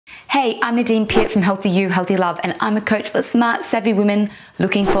Hey, I'm Nadine Piet from Healthy You, Healthy Love, and I'm a coach for smart, savvy women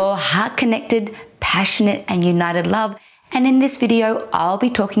looking for heart-connected, passionate, and united love. And in this video, I'll be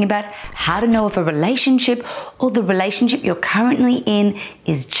talking about how to know if a relationship or the relationship you're currently in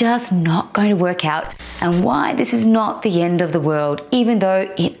is just not going to work out, and why this is not the end of the world, even though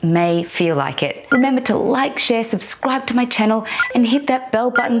it may feel like it. Remember to like, share, subscribe to my channel, and hit that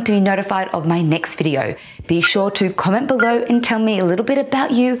bell button to be notified of my next video. Be sure to comment below and tell me a little bit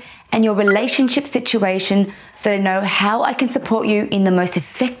about you and your relationship situation so that I know how I can support you in the most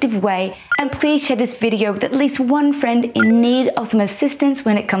effective way. And please share this video with at least one friend in need of some assistance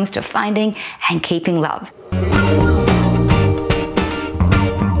when it comes to finding and keeping love.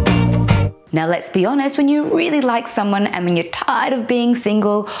 Now let's be honest, when you really like someone and when you're tired of being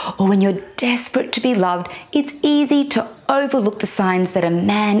single or when you're desperate to be loved, it's easy to overlook the signs that a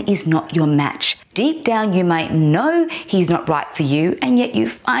man is not your match. Deep down you might know he's not right for you, and yet you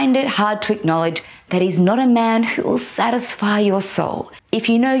find it hard to acknowledge that he's not a man who will satisfy your soul. If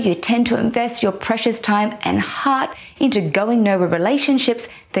you know you tend to invest your precious time and heart into going nowhere relationships,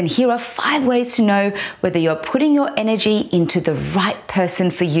 then here are 5 ways to know whether you're putting your energy into the right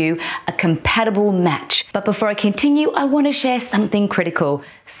person for you, a compatible match. But before I continue, I want to share something critical.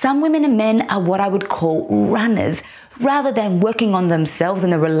 Some women and men are what I would call runners. Rather than working on themselves in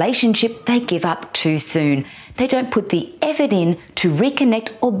the relationship, they give up too soon. They don't put the effort in to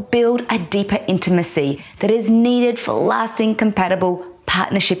reconnect or build a deeper intimacy that is needed for lasting, compatible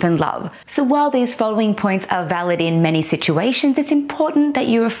partnership and love. So while these following points are valid in many situations, it's important that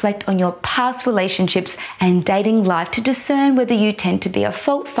you reflect on your past relationships and dating life to discern whether you tend to be a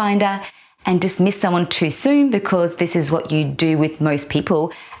fault finder and dismiss someone too soon because this is what you do with most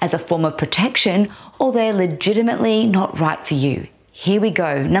people as a form of protection, or they're legitimately not right for you. Here we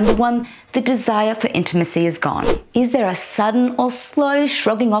go. Number 1, the desire for intimacy is gone. Is there a sudden or slow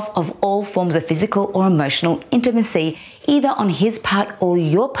shrugging off of all forms of physical or emotional intimacy, either on his part or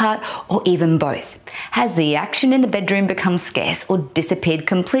your part, or even both? Has the action in the bedroom become scarce or disappeared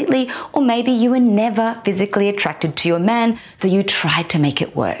completely, or maybe you were never physically attracted to your man, though you tried to make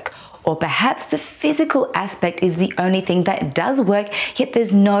it work? Or perhaps the physical aspect is the only thing that does work, yet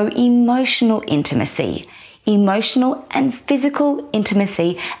there's no emotional intimacy. Emotional and physical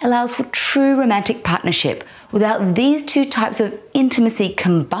intimacy allows for true romantic partnership. Without these two types of intimacy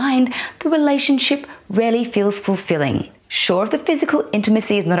combined, the relationship rarely feels fulfilling. Sure, if the physical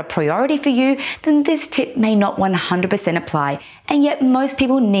intimacy is not a priority for you, then this tip may not 100% apply, and yet most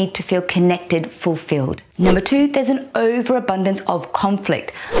people need to feel connected, fulfilled. Number 2, there's an overabundance of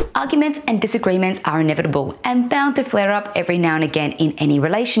conflict. Arguments and disagreements are inevitable and bound to flare up every now and again in any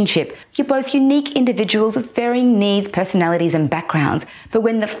relationship. You're both unique individuals with varying needs, personalities, and backgrounds, but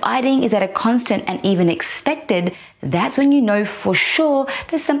when the fighting is at a constant and even expected, that's when you know for sure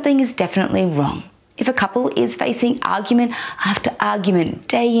that something is definitely wrong. If a couple is facing argument after argument,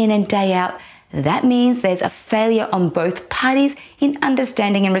 day in and day out, that means there's a failure on both parties in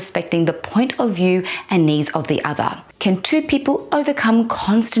understanding and respecting the point of view and needs of the other. Can two people overcome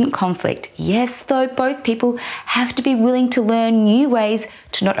constant conflict? Yes, though both people have to be willing to learn new ways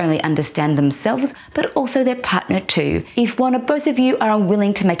to not only understand themselves, but also their partner too. If one or both of you are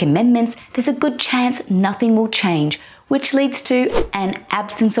unwilling to make amendments, there's a good chance nothing will change, which leads to an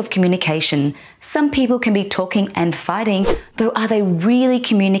absence of communication. Some people can be talking and fighting, though are they really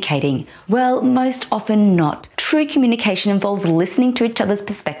communicating? Well, most often not. True communication involves listening to each other's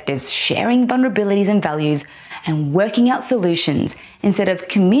perspectives, sharing vulnerabilities and values, and working out solutions. Instead of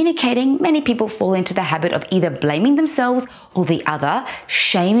communicating, many people fall into the habit of either blaming themselves or the other,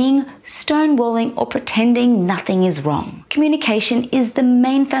 shaming, stonewalling, or pretending nothing is wrong. Communication is the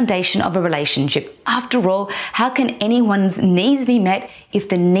main foundation of a relationship. After all, how can anyone's needs be met if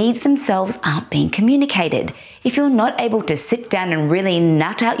the needs themselves aren't being communicated? If you're not able to sit down and really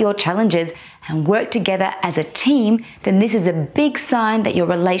nut out your challenges and work together as a team, then this is a big sign that your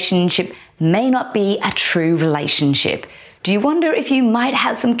relationship may not be a true relationship. Do you wonder if you might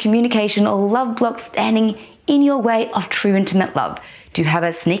have some communication or love blocks standing in your way of true intimate love? Do you have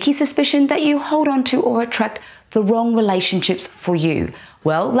a sneaky suspicion that you hold on to or attract the wrong relationships for you?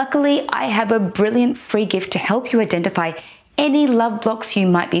 Well, luckily, I have a brilliant free gift to help you identify any love blocks you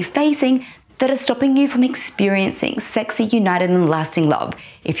might be facing that are stopping you from experiencing sexy, united, and lasting love.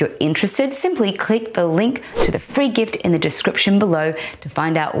 If you're interested, simply click the link to the free gift in the description below to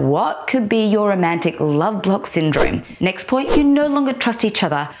find out what could be your romantic love block syndrome. Next point, you no longer trust each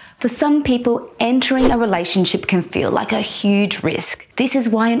other. For some people, entering a relationship can feel like a huge risk. This is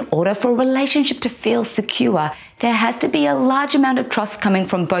why in order for a relationship to feel secure, there has to be a large amount of trust coming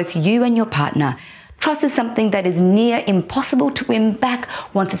from both you and your partner. Trust is something that is near impossible to win back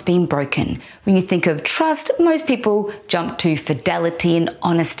once it's been broken. When you think of trust, most people jump to fidelity and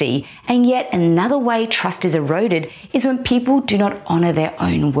honesty. And yet another way trust is eroded is when people do not honor their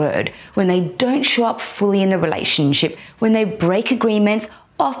own word, when they don't show up fully in the relationship, when they break agreements,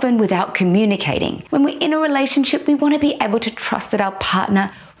 often without communicating. When we're in a relationship, we want to be able to trust that our partner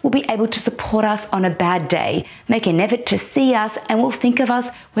will be able to support us on a bad day, make an effort to see us, and will think of us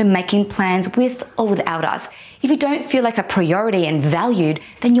when making plans with or without us. If you don't feel like a priority and valued,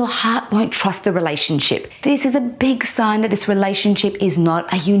 then your heart won't trust the relationship. This is a big sign that this relationship is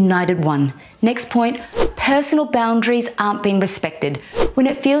not a united one. Next point, personal boundaries aren't being respected. When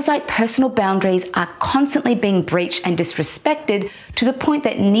it feels like personal boundaries are constantly being breached and disrespected to the point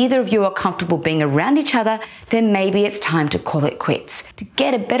that neither of you are comfortable being around each other, then maybe it's time to call it quits. To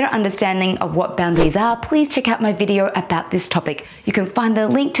get a better understanding of what boundaries are, please check out my video about this topic. You can find the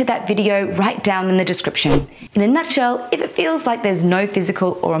link to that video right down in the description. In a nutshell, if it feels like there's no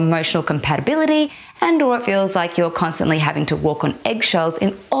physical or emotional compatibility, or it feels like you're constantly having to walk on eggshells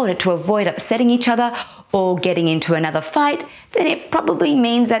in order to avoid upsetting each other or getting into another fight, then it probably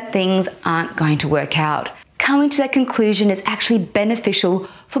means that things aren't going to work out. Coming to that conclusion is actually beneficial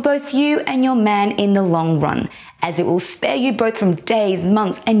for both you and your man in the long run, as it will spare you both from days,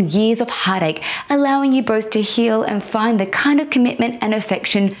 months, and years of heartache, allowing you both to heal and find the kind of commitment and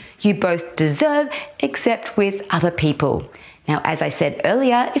affection you both deserve, except with other people. Now, as I said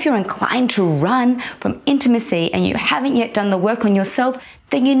earlier, if you're inclined to run from intimacy and you haven't yet done the work on yourself,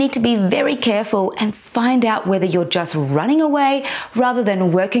 then you need to be very careful and find out whether you're just running away rather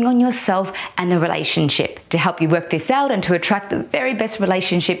than working on yourself and the relationship. To help you work this out and to attract the very best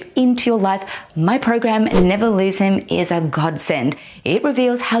relationship into your life, my program, Never Lose Him, is a godsend. It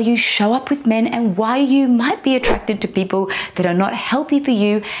reveals how you show up with men and why you might be attracted to people that are not healthy for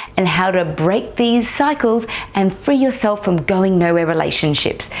you, and how to break these cycles and free yourself from going nowhere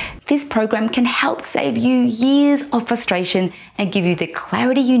relationships. This program can help save you years of frustration and give you the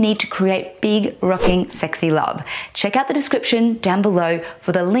clarity you need to create big, rocking, sexy love. Check out the description down below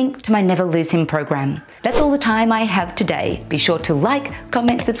for the link to my Never Lose Him program. That's all the time I have today. Be sure to like,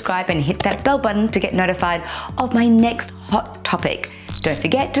 comment, subscribe, and hit that bell button to get notified of my next hot topic. Don't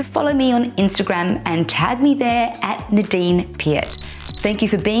forget to follow me on Instagram and tag me there at Nadine Piet. Thank you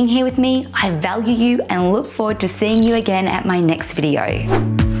for being here with me. I value you and look forward to seeing you again at my next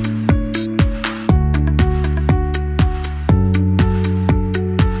video.